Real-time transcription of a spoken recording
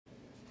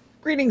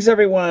Greetings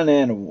everyone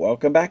and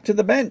welcome back to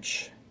the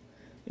bench.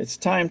 It's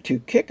time to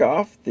kick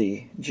off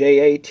the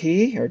JAT,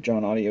 or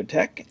John Audio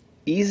Tech,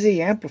 EZ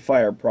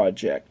Amplifier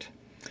project.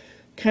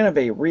 Kind of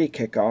a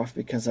re-kickoff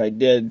because I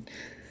did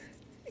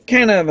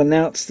kind of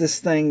announce this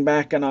thing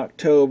back in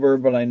October,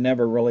 but I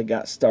never really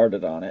got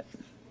started on it.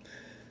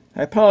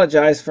 I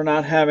apologize for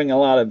not having a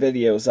lot of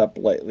videos up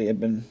lately. I've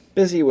been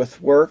busy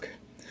with work,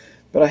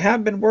 but I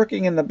have been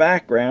working in the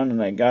background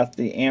and I got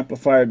the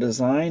amplifier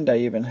designed. I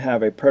even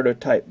have a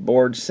prototype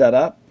board set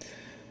up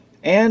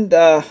and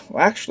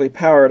actually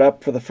powered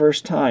up for the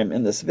first time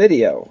in this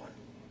video.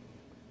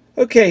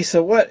 Okay,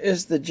 so what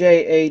is the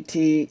JAT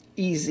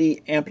EZ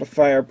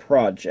Amplifier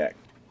project?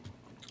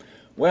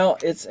 Well,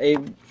 it's a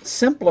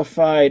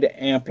simplified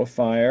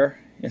amplifier.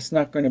 It's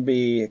not going to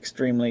be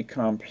extremely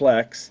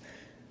complex.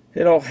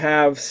 It'll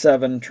have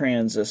 7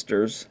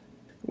 transistors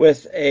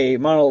with a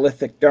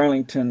monolithic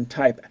Darlington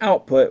type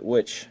output,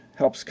 which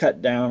helps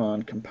cut down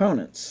on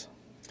components.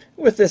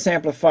 With this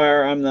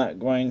amplifier, I'm not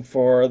going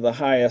for the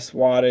highest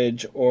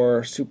wattage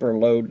or super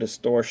low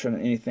distortion,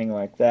 anything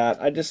like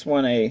that. I just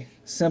want a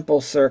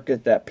simple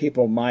circuit that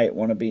people might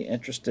want to be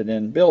interested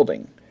in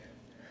building.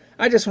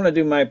 I just want to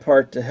do my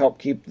part to help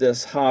keep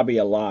this hobby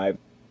alive.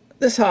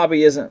 This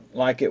hobby isn't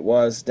like it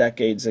was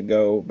decades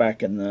ago,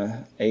 back in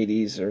the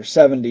 80s or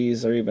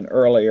 70s or even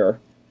earlier.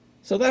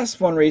 So that's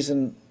one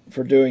reason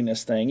for doing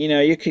this thing. You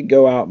know, you could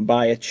go out and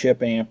buy a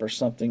chip amp or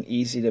something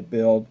easy to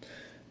build,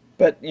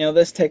 but you know,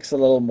 this takes a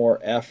little more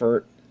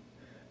effort,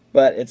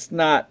 but it's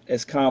not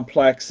as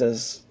complex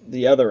as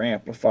the other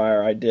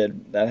amplifier I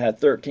did that had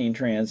 13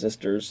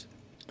 transistors.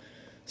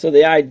 So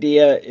the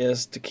idea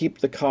is to keep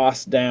the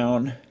cost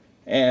down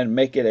and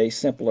make it a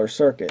simpler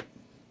circuit.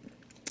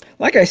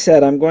 Like I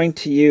said, I'm going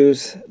to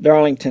use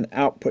Darlington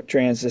output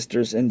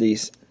transistors in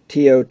these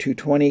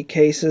TO220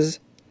 cases.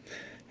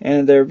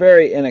 And they're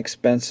very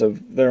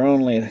inexpensive. They're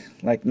only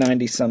like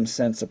 90-some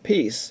cents a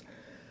piece.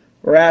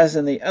 Whereas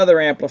in the other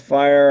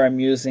amplifier, I'm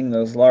using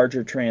those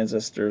larger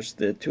transistors,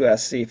 the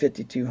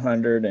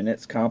 2SC5200 and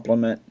its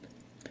complement.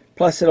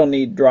 Plus it'll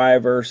need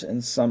drivers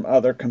and some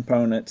other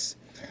components.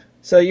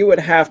 So you would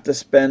have to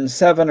spend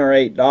 $7 or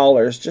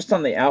 $8 just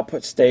on the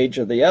output stage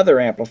of the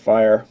other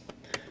amplifier.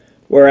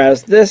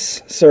 Whereas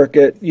this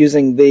circuit,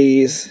 using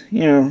these,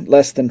 you know,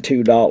 less than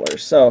 $2.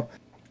 So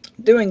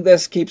doing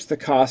this keeps the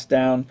cost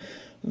down.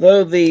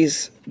 Though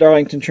these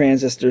Darlington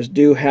transistors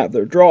do have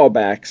their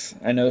drawbacks,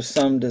 I know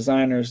some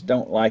designers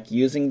don't like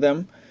using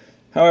them.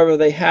 However,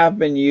 they have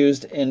been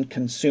used in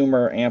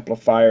consumer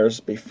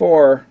amplifiers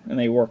before and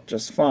they work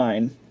just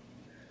fine.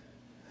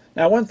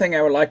 Now, one thing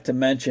I would like to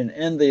mention,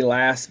 in the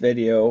last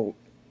video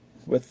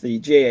with the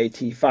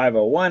JAT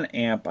 501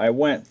 amp, I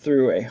went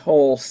through a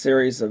whole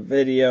series of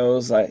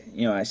videos.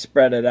 I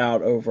spread it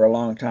out over a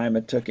long time.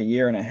 It took a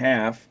year and a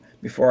half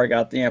before I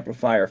got the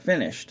amplifier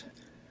finished.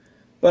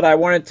 But I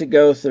wanted to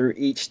go through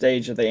each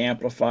stage of the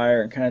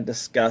amplifier and kind of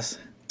discuss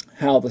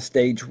how the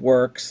stage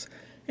works.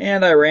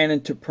 And I ran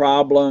into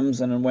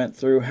problems and went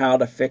through how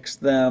to fix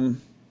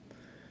them.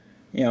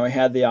 You know, I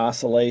had the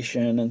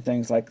oscillation and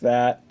things like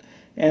that,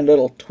 and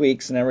little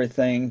tweaks and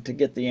everything to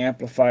get the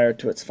amplifier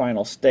to its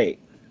final state.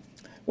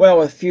 Well,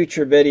 with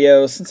future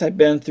videos, since I've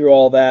been through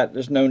all that,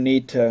 there's no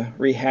need to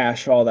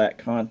rehash all that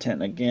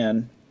content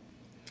again.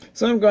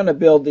 So I'm going to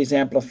build these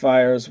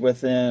amplifiers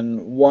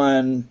within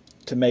 1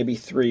 to maybe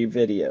 3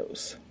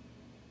 videos.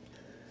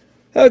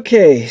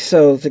 Okay,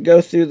 so to go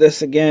through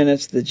this again,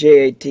 it's the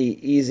JAT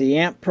EZ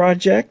Amp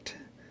project,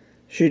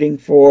 shooting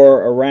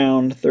for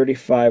around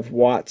 35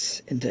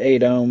 watts into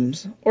 8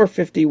 ohms or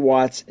 50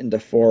 watts into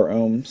 4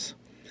 ohms.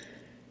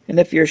 And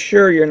if you're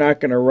sure you're not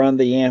going to run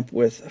the amp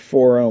with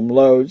 4 ohm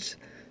loads,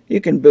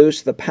 you can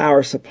boost the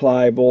power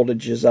supply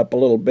voltages up a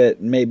little bit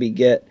and maybe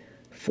get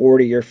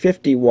 40 or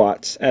 50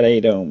 watts at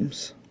 8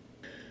 ohms.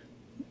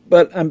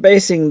 But I'm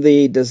basing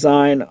the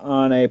design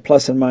on a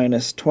plus and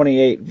minus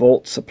 28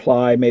 volt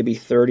supply, maybe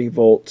 30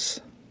 volts.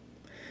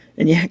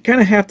 And you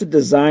kind of have to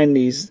design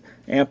these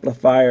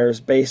amplifiers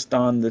based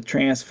on the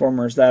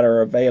transformers that are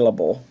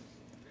available.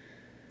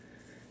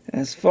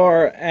 As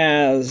far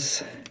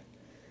as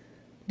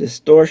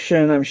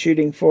distortion I'm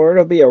shooting for,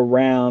 it'll be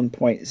around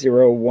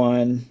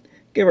 0.01,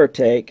 give or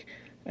take,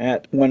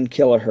 at 1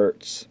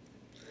 kilohertz.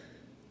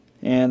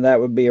 And that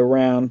would be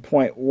around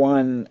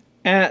 0.1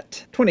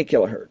 at 20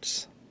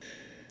 kilohertz.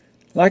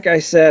 Like I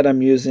said,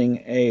 I'm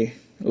using a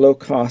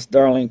low-cost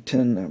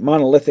Darlington,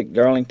 monolithic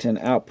Darlington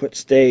output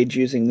stage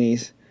using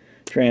these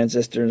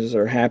transistors,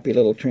 or happy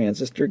little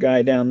transistor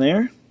guy down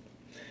there.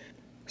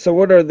 So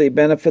what are the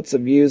benefits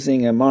of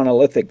using a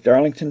monolithic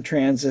Darlington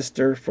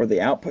transistor for the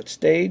output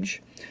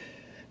stage?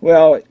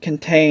 Well, it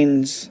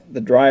contains the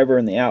driver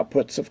and the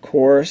outputs, of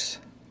course.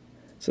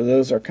 So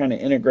those are kind of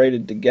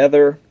integrated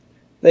together.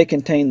 They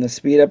contain the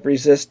speed-up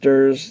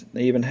resistors.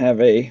 They even have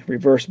a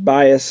reverse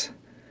bias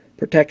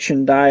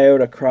protection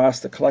diode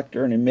across the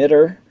collector and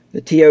emitter.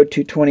 The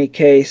TO220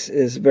 case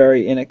is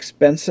very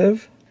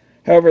inexpensive.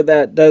 However,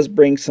 that does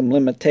bring some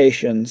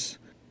limitations.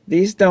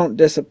 These don't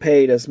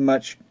dissipate as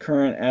much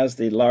current as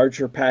the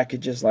larger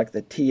packages like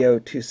the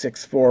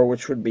TO264,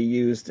 which would be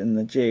used in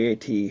the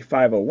JAT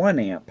 501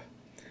 amp.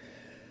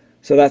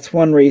 So that's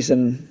one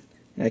reason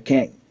I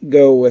can't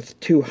go with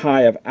too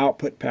high of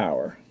output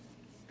power.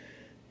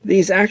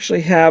 These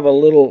actually have a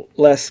little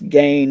less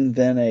gain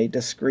than a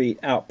discrete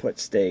output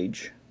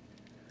stage.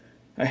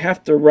 I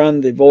have to run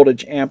the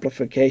voltage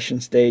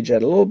amplification stage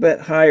at a little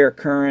bit higher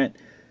current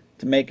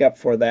to make up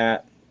for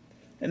that,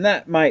 and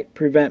that might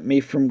prevent me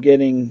from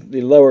getting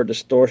the lower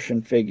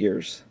distortion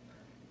figures.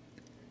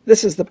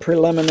 This is the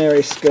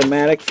preliminary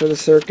schematic for the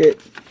circuit.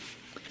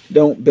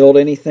 Don't build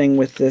anything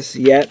with this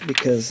yet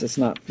because it's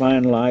not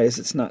finalized,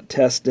 it's not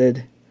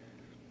tested.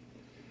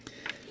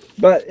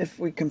 But if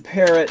we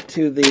compare it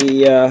to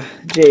the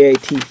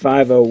JAT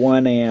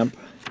 501 amp,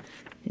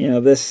 you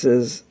know, this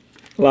is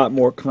a lot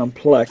more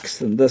complex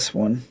than this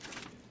one.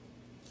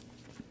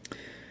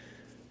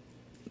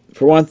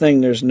 For one thing,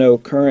 there's no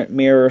current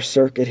mirror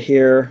circuit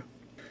here.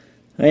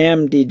 I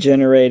am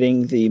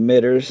degenerating the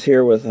emitters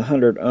here with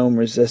 100 ohm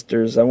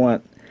resistors. I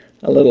want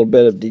a little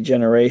bit of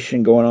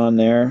degeneration going on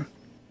there.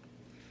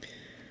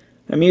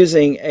 I'm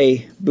using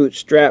a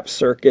bootstrap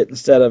circuit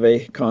instead of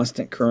a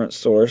constant current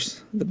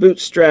source. The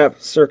bootstrap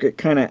circuit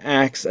kind of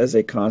acts as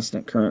a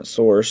constant current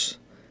source,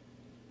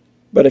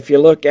 but if you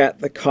look at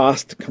the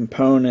cost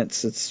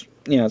components, it's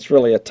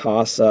really a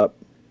toss-up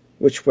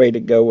which way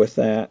to go with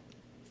that.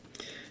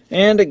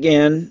 And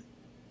again,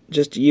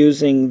 just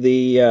using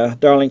the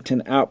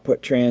Darlington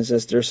output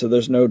transistor, so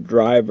there's no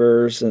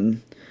drivers,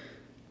 and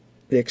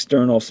the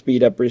external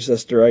speed-up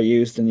resistor I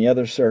used in the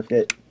other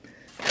circuit.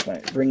 If I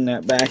bring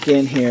that back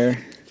in here,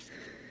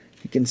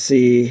 you can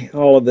see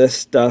all of this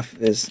stuff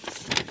is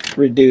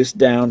reduced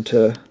down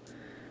to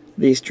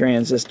these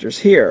transistors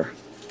here.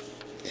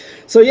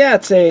 So yeah,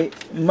 it's a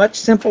much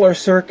simpler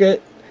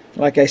circuit.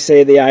 Like I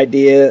say, the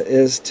idea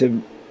is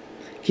to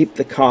keep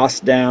the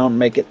cost down,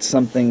 make it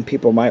something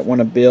people might want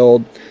to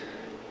build,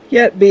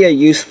 yet be a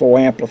useful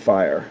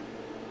amplifier.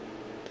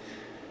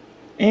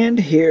 And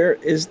here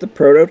is the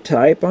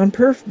prototype on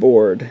perf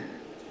board.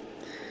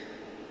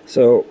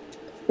 So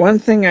one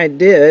thing I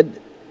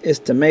did is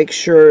to make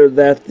sure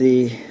that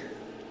the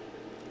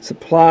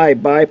supply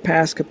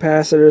bypass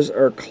capacitors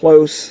are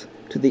close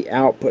to the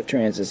output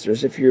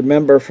transistors. If you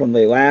remember from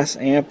the last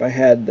amp, I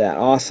had that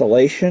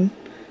oscillation,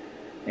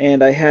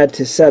 and I had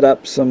to set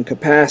up some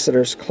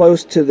capacitors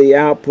close to the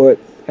output.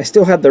 I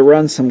still had to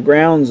run some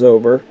grounds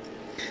over,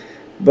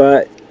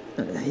 but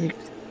you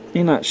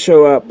may not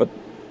show up, but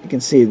you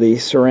can see the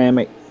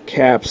ceramic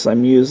caps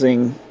I'm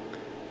using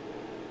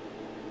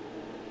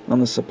on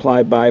the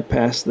supply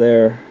bypass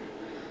there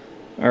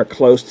are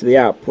close to the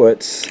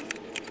outputs,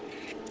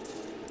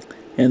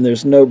 and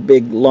there's no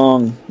big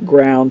long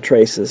ground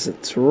traces.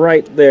 It's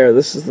right there.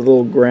 This is the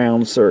little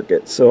ground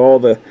circuit, so all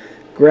the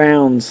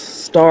grounds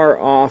star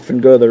off and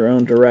go their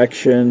own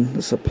direction.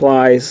 The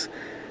supplies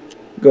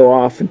go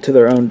off into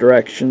their own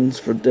directions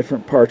for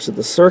different parts of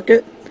the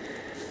circuit.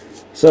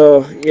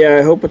 So yeah,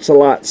 I hope it's a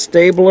lot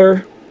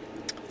stabler,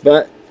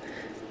 but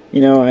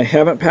I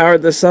haven't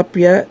powered this up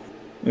yet.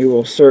 We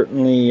will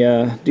certainly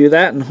do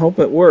that and hope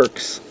it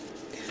works.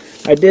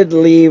 I did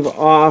leave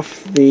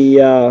off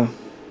the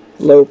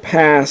low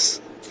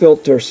pass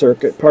filter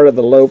circuit, part of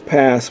the low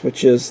pass,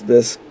 which is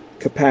this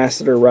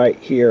capacitor right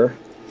here,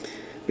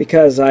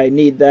 because I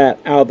need that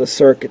out of the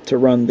circuit to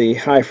run the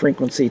high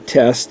frequency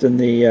test and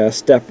the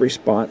step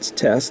response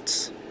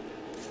tests.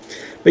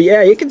 But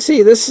yeah, you can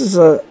see this is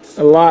a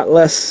lot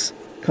less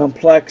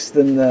complex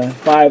than the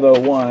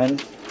 501.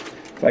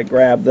 If I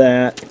grab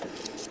that,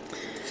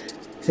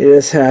 see,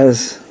 this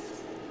has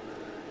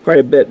quite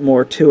a bit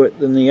more to it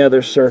than the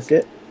other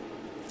circuit.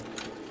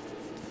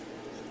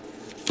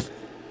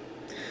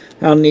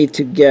 I'll need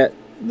to get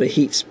the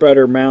heat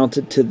spreader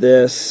mounted to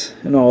this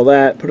and all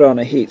that, put on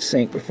a heat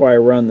sink before I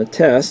run the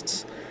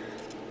tests.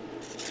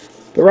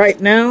 But right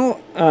now,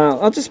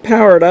 I'll just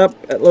power it up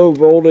at low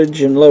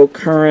voltage and low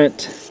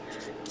current,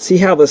 see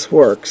how this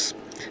works.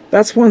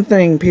 That's one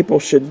thing people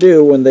should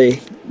do when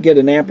they get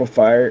an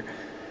amplifier.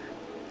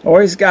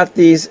 Always got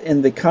these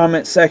in the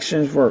comment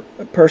sections where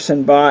a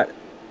person bought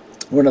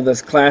one of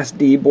those Class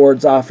D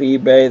boards off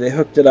eBay. They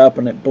hooked it up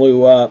and it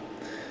blew up.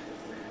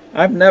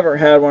 I've never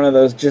had one of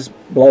those just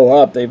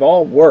blow up. They've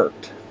all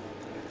worked.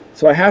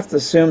 So I have to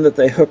assume that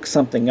they hooked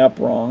something up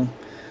wrong.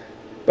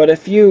 But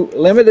if you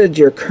limited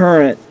your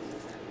current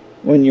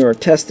when you were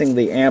testing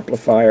the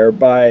amplifier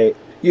by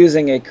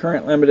using a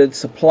current limited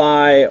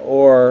supply,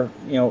 or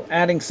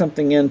adding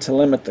something in to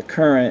limit the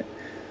current,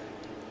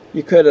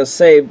 you could have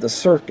saved the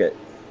circuit.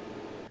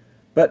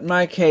 But in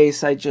my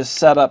case, I just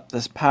set up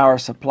this power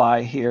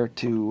supply here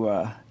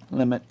to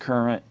limit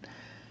current,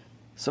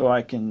 so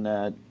I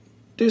can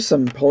do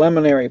some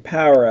preliminary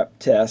power-up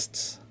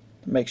tests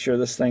to make sure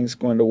this thing's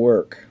going to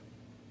work.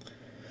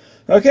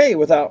 Okay,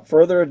 without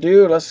further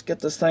ado, let's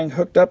get this thing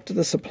hooked up to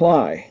the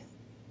supply.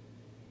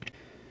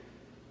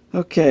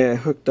 Okay, I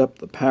hooked up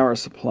the power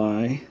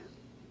supply.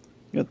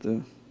 Got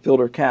the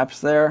filter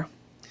caps there.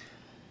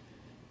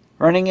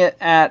 Running it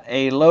at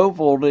a low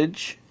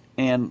voltage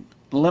and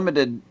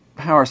limited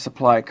power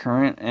supply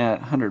current at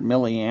 100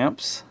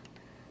 milliamps.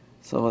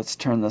 So let's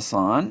turn this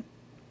on.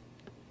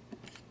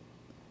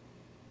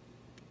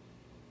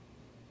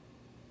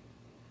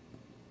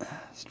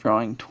 It's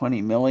drawing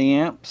 20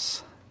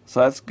 milliamps.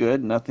 So that's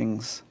good.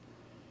 Nothing's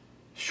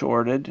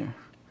shorted.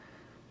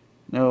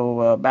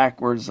 No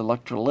backwards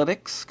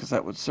electrolytics, because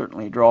that would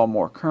certainly draw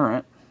more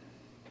current.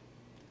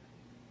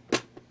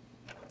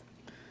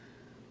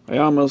 I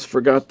almost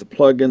forgot to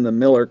plug in the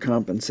Miller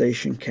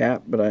compensation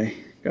cap, but I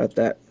got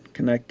that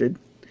connected.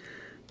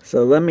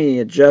 So let me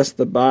adjust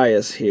the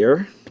bias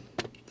here.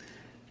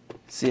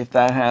 See if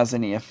that has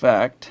any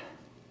effect.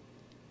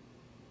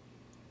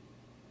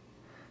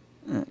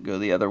 Go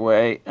the other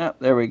way. Oh,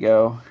 there we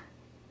go.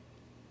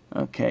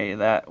 Okay,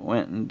 that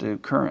went into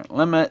current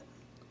limit.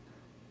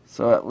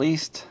 So at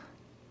least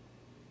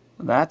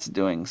that's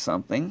doing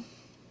something.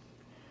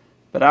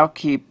 But I'll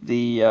keep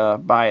the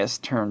bias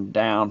turned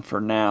down for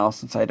now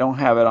since I don't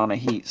have it on a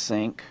heat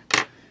sink.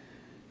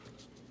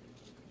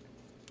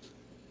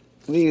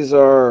 These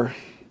are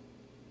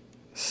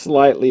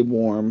slightly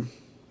warm.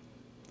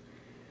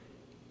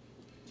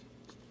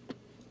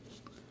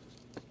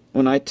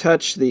 When I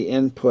touch the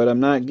input, I'm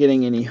not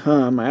getting any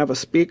hum. I have a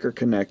speaker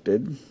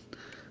connected,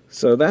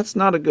 so that's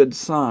not a good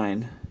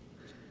sign.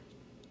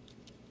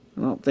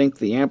 I don't think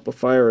the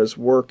amplifier is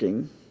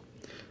working.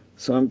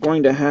 So I'm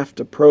going to have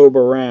to probe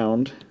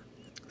around,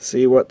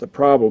 see what the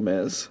problem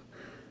is.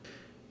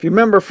 If you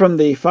remember from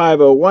the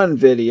 501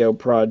 video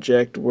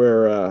project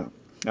where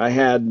I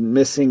had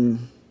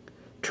missing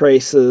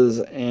traces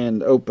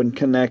and open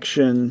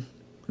connection,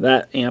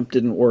 that amp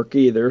didn't work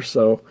either.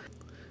 So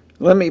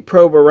let me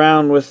probe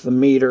around with the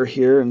meter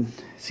here and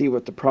see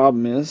what the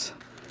problem is.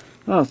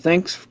 Oh,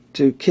 thanks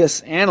to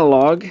Kiss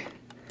Analog.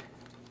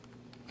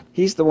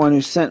 He's the one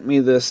who sent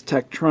me this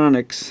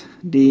Tektronix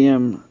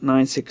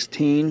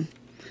DM916,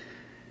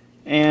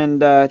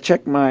 and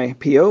checked my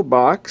PO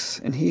box,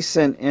 and he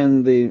sent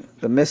in the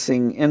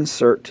missing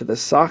insert to the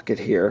socket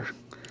here.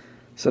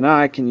 So now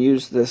I can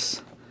use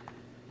this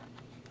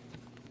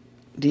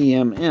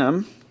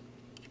DMM.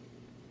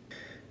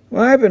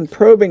 Well, I've been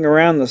probing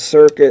around the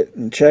circuit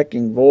and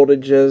checking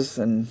voltages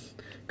and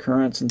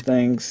currents and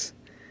things.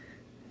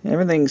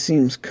 Everything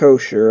seems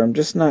kosher. I'm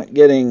just not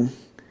getting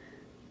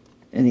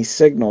any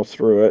signal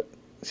through it.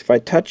 If I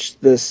touch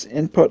this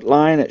input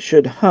line, it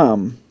should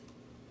hum,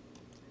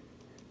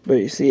 but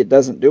you see it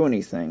doesn't do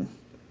anything.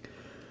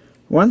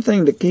 One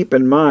thing to keep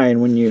in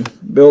mind when you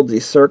build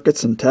these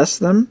circuits and test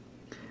them,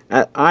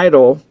 at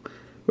idle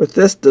with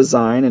this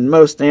design and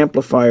most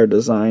amplifier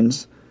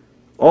designs,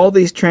 all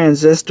these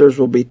transistors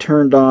will be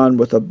turned on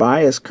with a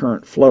bias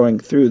current flowing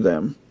through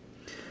them.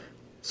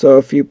 So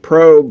if you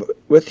probe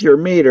with your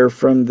meter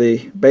from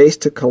the base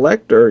to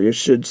collector, you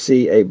should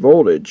see a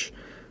voltage,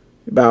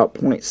 about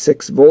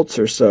 0.6 volts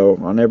or so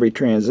on every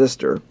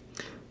transistor.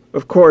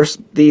 Of course,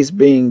 these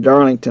being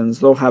Darlingtons,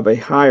 they'll have a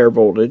higher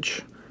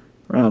voltage,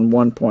 around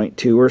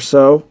 1.2 or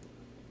so.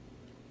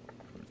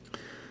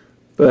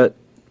 But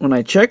when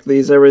I check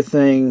these,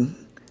 everything,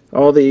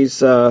 all these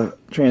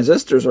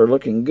transistors are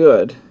looking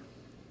good.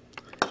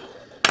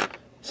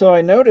 So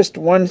I noticed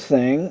one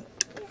thing.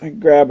 I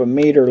grab a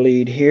meter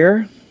lead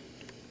here.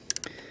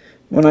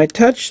 When I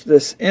touch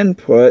this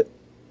input,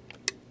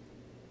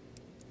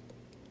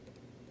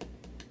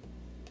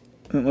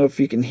 I don't know if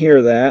you can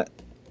hear that,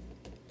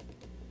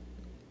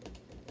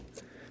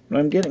 but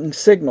I'm getting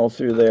signal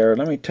through there.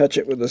 Let me touch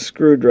it with a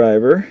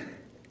screwdriver.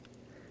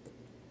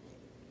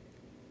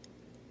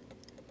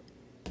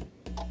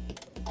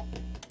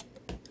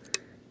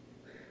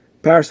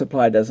 Power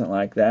supply doesn't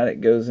like that.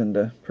 It goes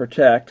into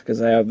protect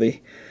because I have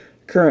the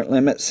current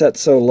limit set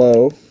so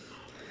low.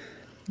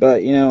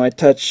 But you know, I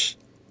touch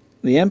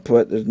the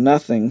input, there's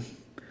nothing.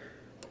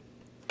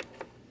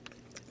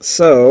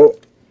 So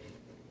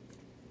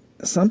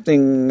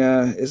something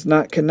is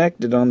not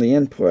connected on the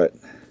input.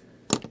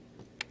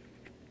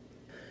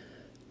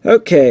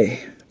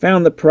 Okay,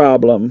 found the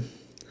problem.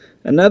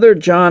 Another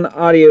John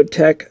Audio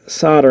Tech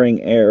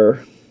soldering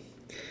error.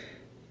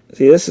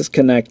 See, this is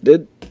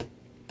connected,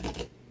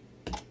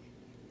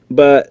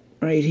 but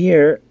right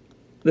here,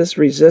 this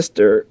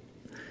resistor,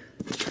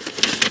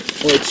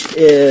 which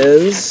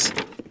is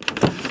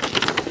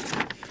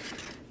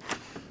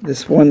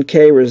this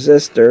 1K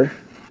resistor,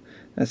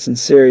 that's in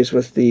series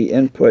with the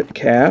input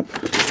cap.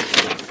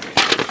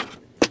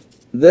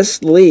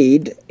 This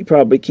lead, you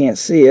probably can't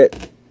see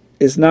it,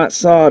 is not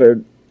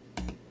soldered.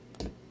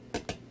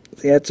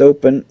 See, that's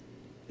open.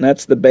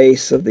 That's the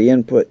base of the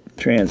input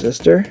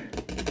transistor.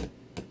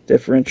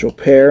 Differential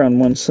pair on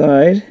one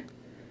side,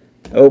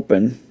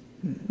 open.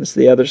 This is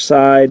the other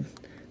side,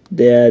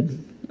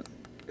 dead.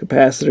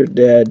 Capacitor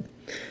dead.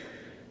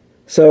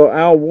 So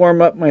I'll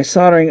warm up my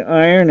soldering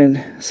iron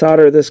and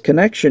solder this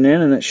connection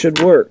in, and it should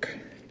work.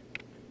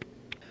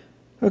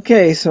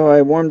 Okay, so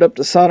I warmed up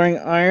the soldering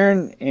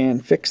iron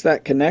and fixed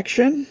that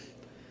connection.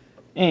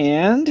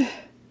 And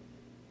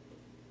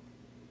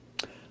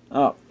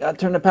gotta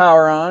turn the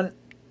power on.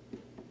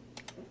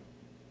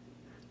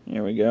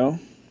 Here we go.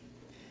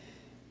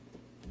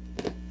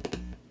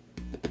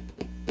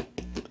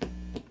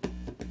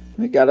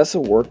 We got us a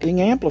working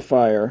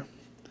amplifier.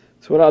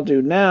 So what I'll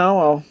do now,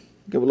 I'll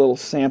give a little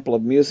sample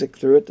of music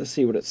through it to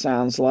see what it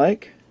sounds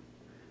like.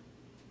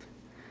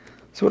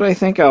 So what I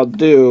think I'll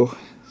do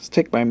is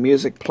take my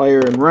music player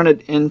and run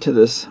it into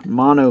this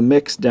mono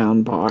mix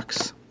down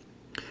box.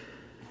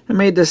 I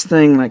made this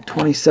thing like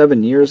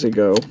 27 years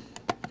ago.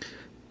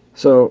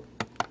 So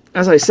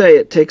as I say,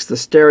 it takes the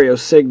stereo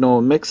signal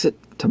and mix it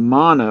to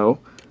mono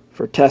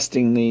for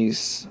testing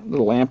these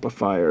little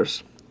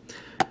amplifiers.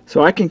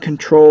 So I can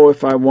control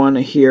if I want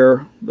to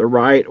hear the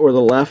right or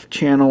the left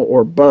channel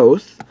or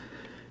both.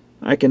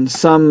 I can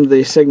sum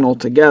the signal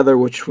together,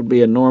 which would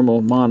be a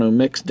normal mono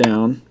mix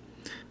down,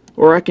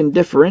 or I can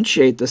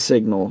differentiate the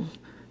signal.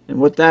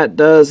 And what that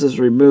does is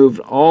remove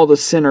all the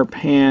center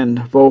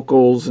pan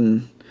vocals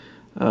and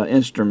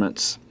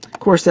instruments.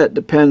 Of course, that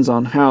depends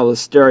on how the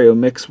stereo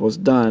mix was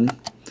done.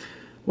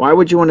 Why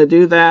would you want to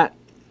do that?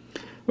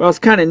 Well, it's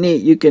kind of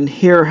neat. You can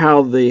hear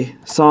how the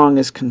song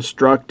is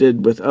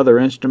constructed with other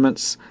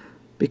instruments,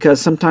 because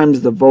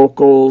sometimes the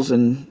vocals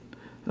and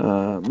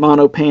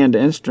monopanned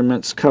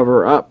instruments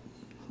cover up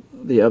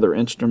the other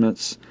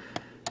instruments.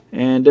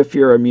 And if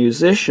you're a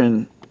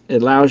musician,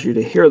 it allows you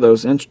to hear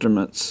those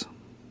instruments.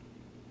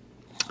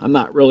 I'm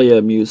not really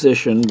a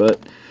musician, but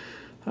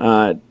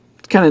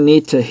it's kind of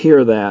neat to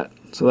hear that.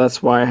 So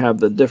that's why I have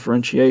the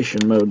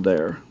differentiation mode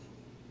there.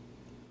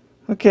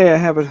 Okay, I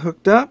have it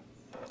hooked up.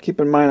 Keep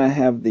in mind I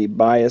have the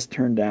bias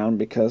turned down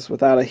because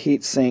without a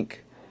heat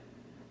sink,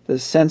 the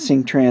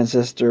sensing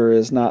transistor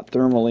is not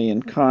thermally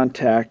in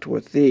contact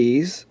with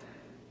these,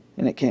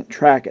 and it can't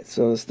track it.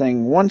 So this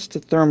thing wants to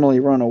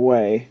thermally run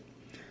away.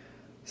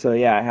 So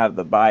yeah, I have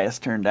the bias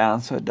turned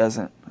down so it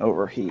doesn't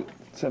overheat.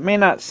 So it may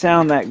not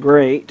sound that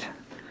great,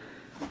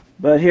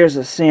 but here's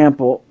a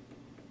sample.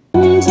 To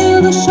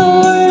the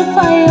shore if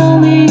I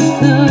only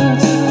could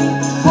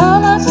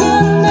call out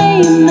your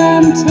name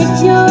and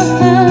take your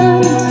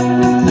hand,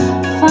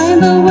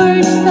 find the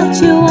words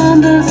that you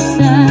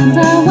understand.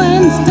 I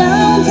went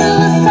down to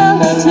the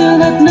cellar to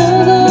that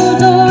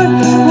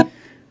noble door.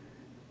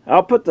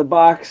 I'll put the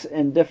box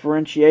in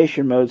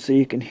differentiation mode so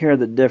you can hear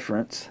the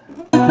difference.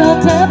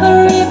 Without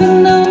ever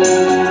even knowing.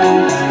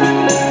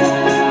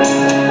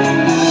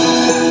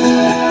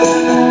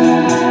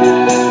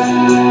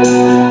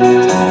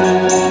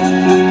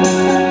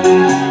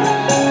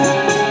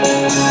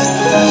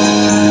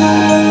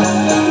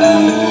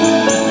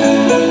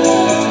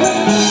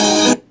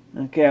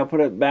 Okay, I'll put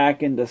it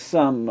back into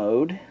sum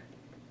mode.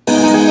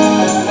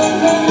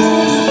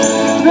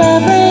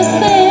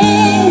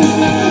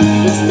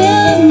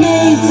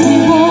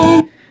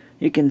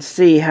 You can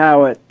see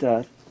how it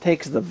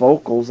takes the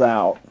vocals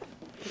out.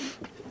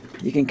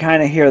 You can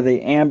kind of hear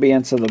the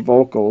ambience of the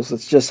vocals.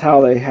 It's just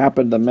how they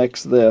happen to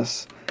mix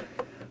this.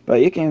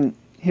 But you can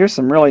hear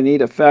some really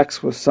neat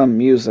effects with some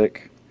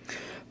music.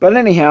 But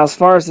anyhow, as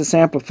far as this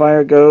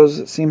amplifier goes,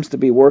 it seems to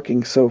be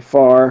working so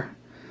far.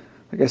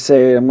 Like I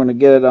say, I'm going to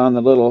get it on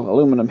the little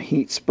aluminum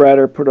heat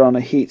spreader, put it on a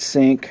heat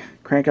sink,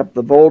 crank up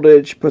the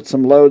voltage, put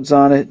some loads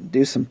on it,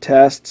 do some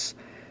tests,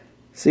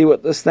 see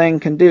what this thing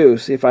can do,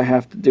 see if I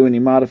have to do any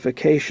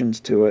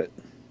modifications to it.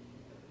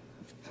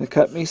 So I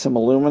cut me some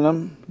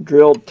aluminum,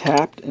 drilled,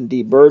 tapped, and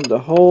deburred the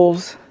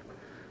holes,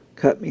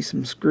 cut me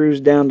some screws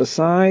down to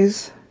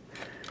size,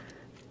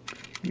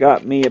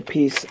 got me a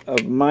piece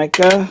of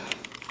mica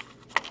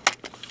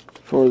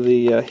for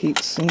the heat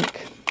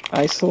sink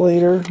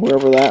isolator,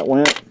 wherever that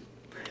went.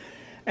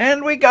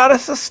 And we got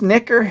us a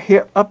snicker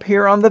here, up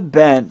here on the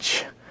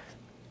bench.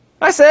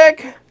 Hi,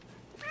 Sig.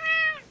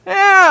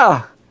 Yeah,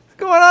 what's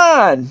going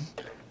on?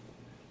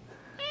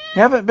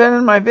 You haven't been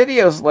in my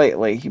videos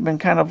lately. You've been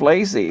kind of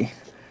lazy.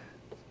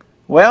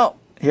 Well,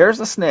 here's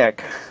the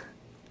Snick.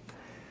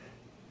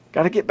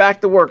 Got to get back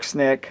to work,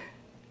 Snick.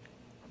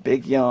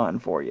 Big yawn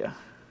for you.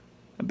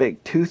 A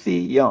big toothy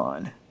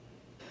yawn.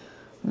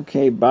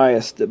 Okay,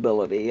 bias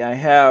stability. I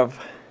have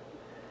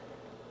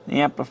the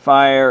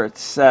amplifier,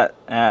 it's set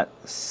at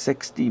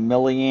 60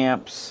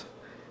 milliamps.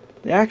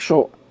 The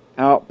actual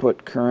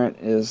output current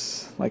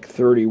is like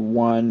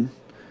 31.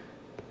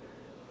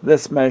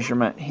 This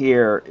measurement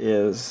here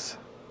is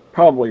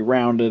probably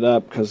rounded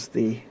up because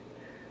the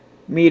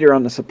meter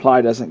on the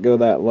supply doesn't go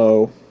that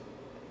low.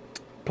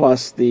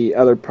 Plus the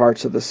other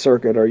parts of the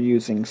circuit are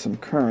using some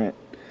current.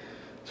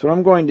 So what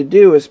I'm going to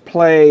do is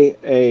play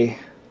a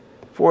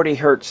 40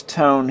 hertz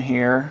tone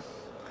here.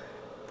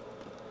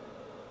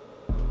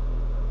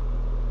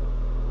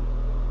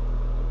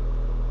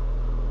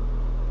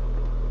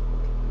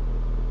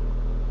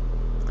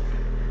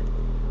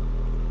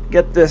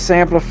 Get this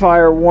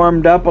amplifier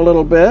warmed up a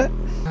little bit.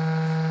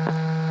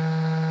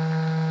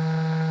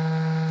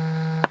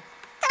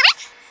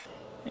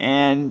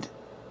 And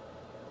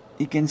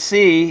you can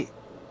see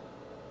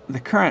the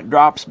current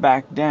drops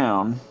back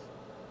down.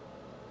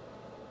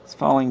 It's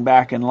falling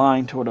back in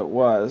line to what it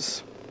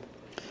was.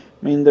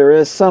 I mean, there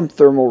is some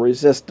thermal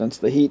resistance.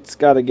 The heat's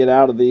got to get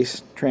out of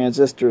these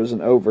transistors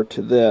and over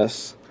to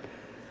this.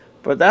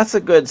 But that's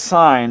a good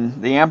sign.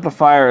 The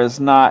amplifier is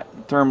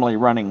not thermally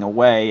running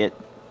away.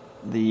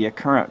 The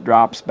current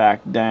drops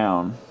back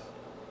down.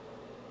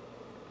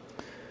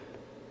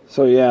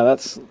 So yeah,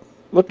 that's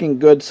looking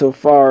good so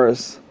far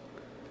as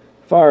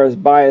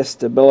bias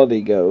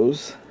stability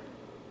goes.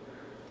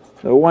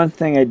 The one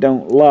thing I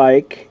don't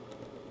like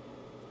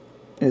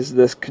is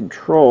this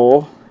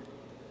control.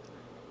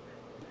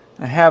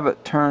 I have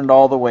it turned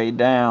all the way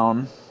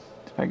down.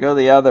 If I go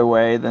the other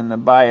way, then the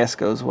bias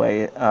goes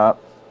way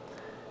up.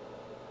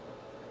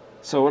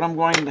 So what I'm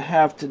going to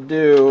have to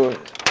do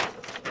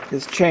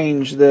is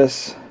change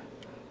this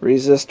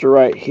resistor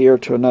right here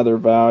to another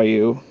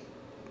value.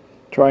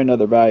 Try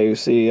another value.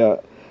 See,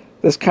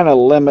 this kind of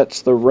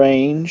limits the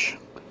range,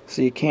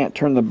 so you can't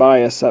turn the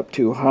bias up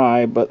too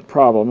high, but the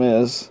problem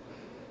is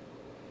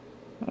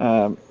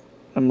I'm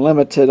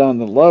limited on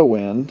the low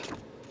end,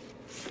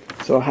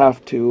 so I'll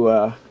have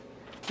to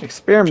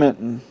experiment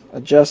and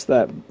adjust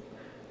that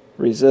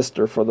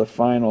resistor for the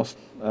final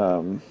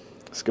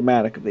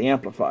schematic of the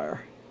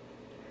amplifier.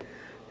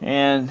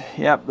 And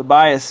yep, the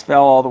bias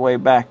fell all the way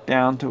back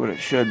down to what it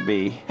should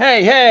be.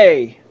 Hey,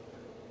 hey!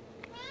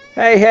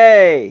 Hey,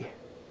 hey!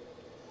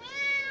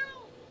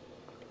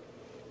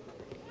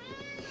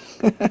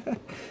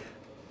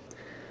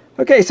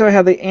 Okay, so I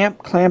have the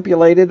amp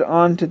clampulated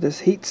onto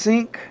this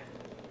heatsink.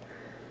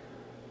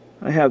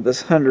 I have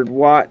this 100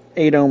 watt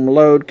 8 ohm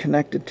load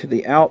connected to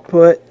the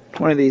output.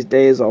 One of these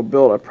days I'll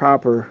build a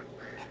proper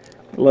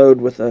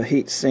load with a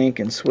heatsink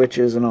and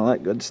switches and all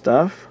that good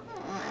stuff.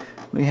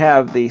 We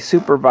have the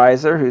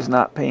supervisor who's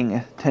not paying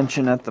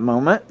attention at the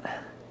moment.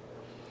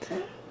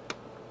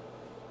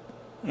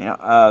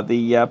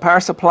 The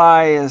power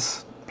supply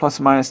is plus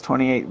or minus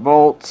 28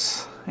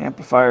 volts.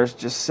 Amplifier is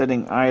just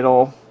sitting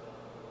idle.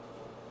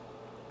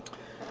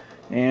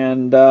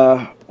 And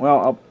well,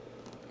 I'll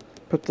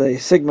put the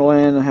signal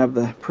in and have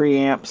the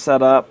preamp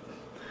set up.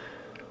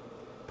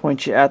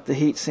 Point you at the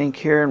heatsink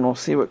here and we'll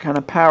see what kind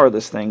of power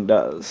this thing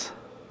does.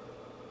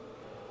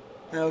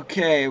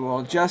 Okay, we'll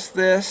adjust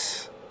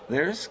this.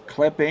 There's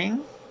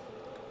clipping.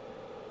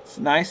 It's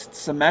nice, it's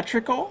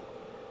symmetrical.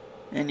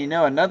 And you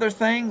know, another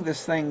thing,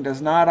 this thing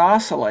does not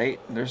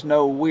oscillate. There's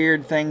no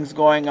weird things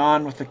going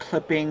on with the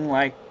clipping,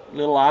 like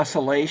little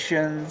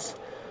oscillations.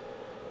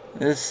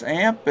 This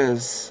amp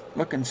is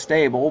looking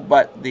stable,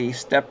 but the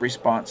step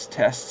response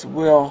tests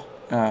will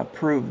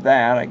prove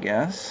that, I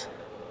guess.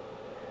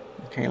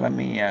 Okay, let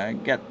me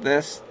get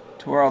this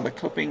to where all the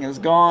clipping is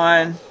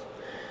gone.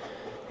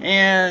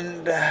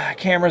 And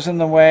camera's in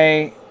the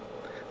way.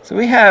 So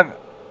we have,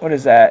 what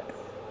is that?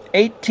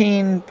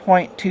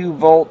 18.2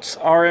 volts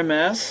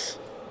RMS.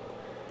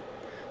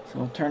 So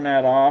we'll turn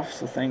that off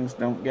so things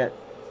don't get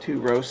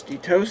too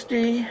roasty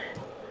toasty.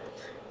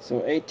 So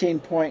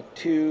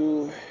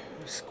 18.2,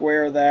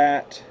 square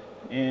that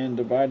and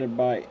divided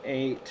by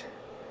 8.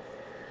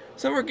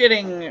 So we're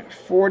getting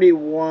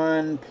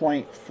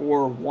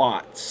 41.4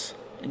 watts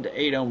into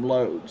 8 ohm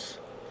loads.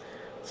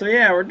 So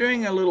yeah, we're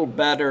doing a little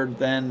better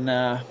than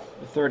the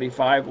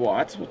 35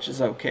 watts, which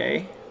is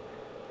okay.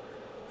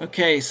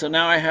 Okay, so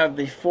now I have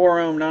the 4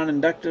 ohm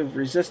non-inductive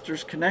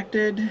resistors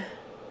connected.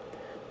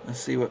 Let's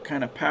see what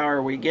kind of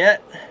power we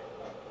get.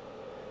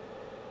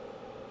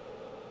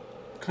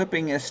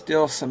 Clipping is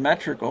still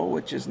symmetrical,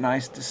 which is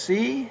nice to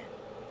see.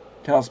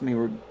 Tells me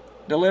we're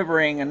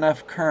delivering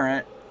enough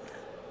current.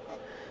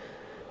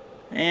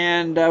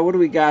 And what do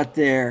we got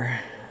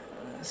there?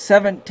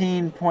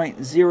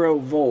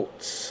 17.0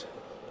 volts.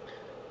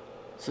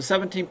 So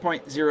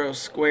 17.0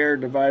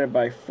 squared divided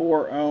by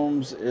 4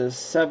 ohms is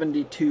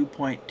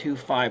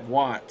 72.25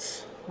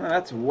 watts. Well,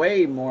 that's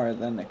way more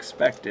than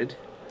expected.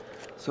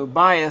 So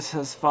bias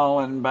has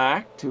fallen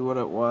back to what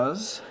it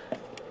was.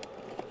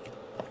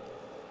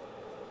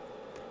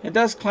 It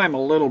does climb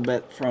a little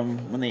bit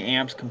from when the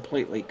amp's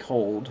completely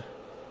cold.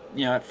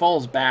 You know, it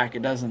falls back,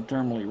 it doesn't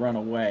thermally run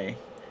away.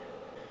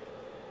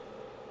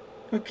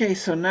 Okay,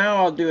 so now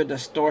I'll do a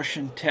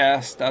distortion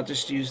test. I'll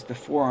just use the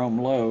 4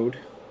 ohm load.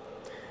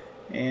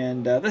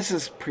 And this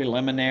is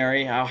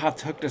preliminary. I'll have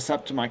to hook this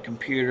up to my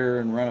computer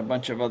and run a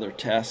bunch of other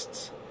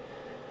tests.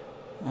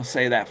 I'll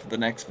say that for the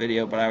next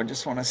video, but I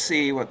just want to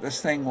see what this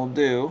thing will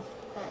do.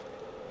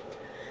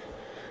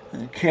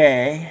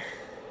 Okay,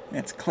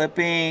 it's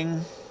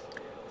clipping.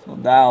 So we'll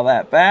dial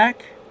that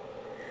back.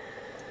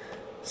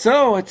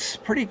 So it's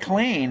pretty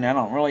clean. I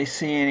don't really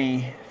see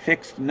any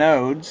fixed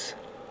nodes.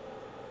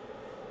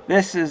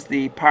 This is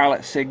the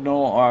pilot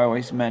signal I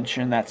always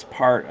mention. That's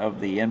part of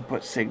the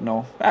input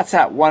signal. That's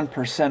at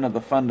 1% of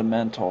the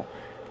fundamental.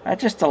 That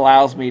just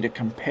allows me to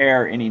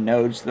compare any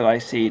nodes that I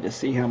see to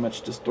see how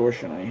much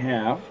distortion I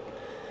have.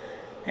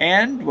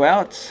 And,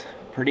 well, it's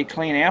a pretty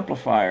clean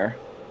amplifier.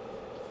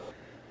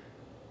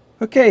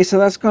 Okay, so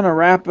that's going to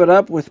wrap it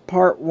up with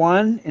part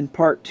 1. In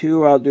part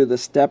 2, I'll do the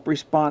step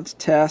response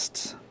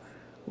tests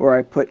where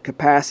I put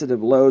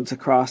capacitive loads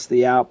across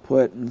the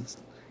output and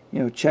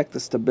check the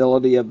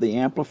stability of the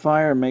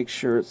amplifier, make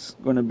sure it's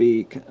going to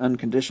be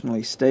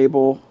unconditionally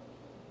stable.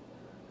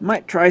 I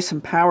might try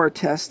some power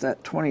tests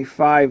at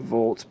 25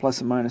 volts,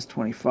 plus or minus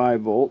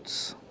 25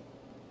 volts.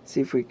 See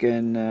if we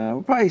can,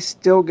 we'll probably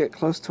still get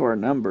close to our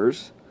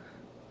numbers.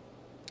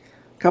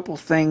 A couple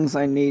things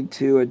I need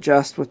to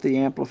adjust with the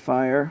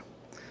amplifier.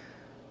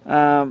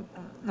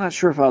 Not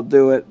sure if I'll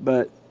do it,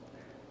 but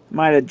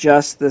might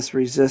adjust this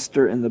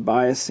resistor in the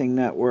biasing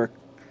network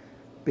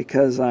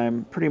because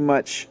I'm pretty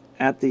much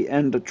at the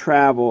end of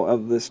travel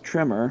of this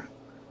trimmer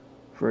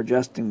for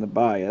adjusting the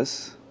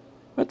bias.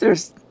 But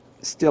there's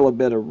still a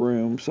bit of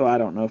room, so I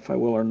don't know if I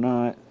will or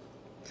not.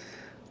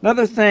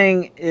 Another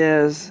thing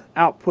is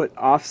output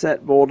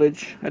offset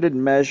voltage. I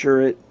didn't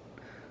measure it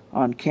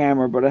on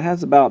camera, but it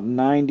has about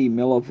 90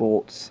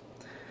 millivolts.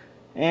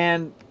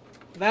 And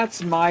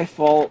that's my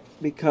fault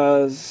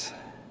because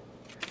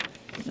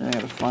I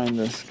gotta find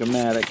the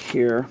schematic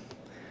here.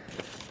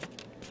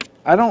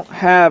 I don't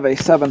have a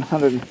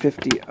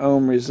 750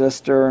 ohm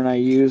resistor, and I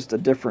used a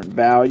different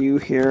value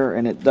here,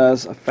 and it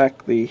does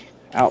affect the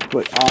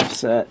output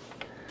offset.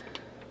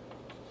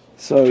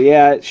 So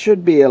yeah, it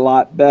should be a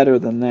lot better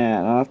than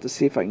that. I'll have to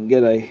see if I can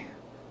get a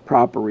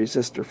proper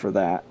resistor for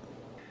that.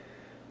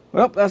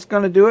 Well, that's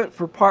going to do it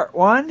for part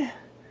 1.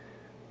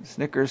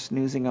 Snickers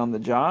snoozing on the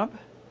job.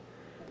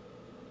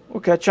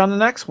 We'll catch you on the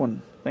next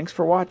one. Thanks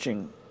for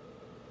watching.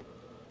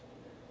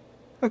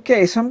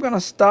 Okay, so I'm going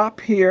to stop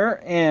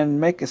here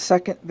and make a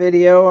second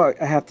video.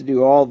 I have to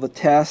do all the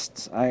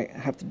tests. I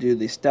have to do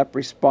the step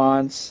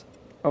response.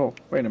 Oh,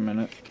 wait a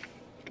minute.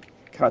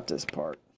 Cut this part.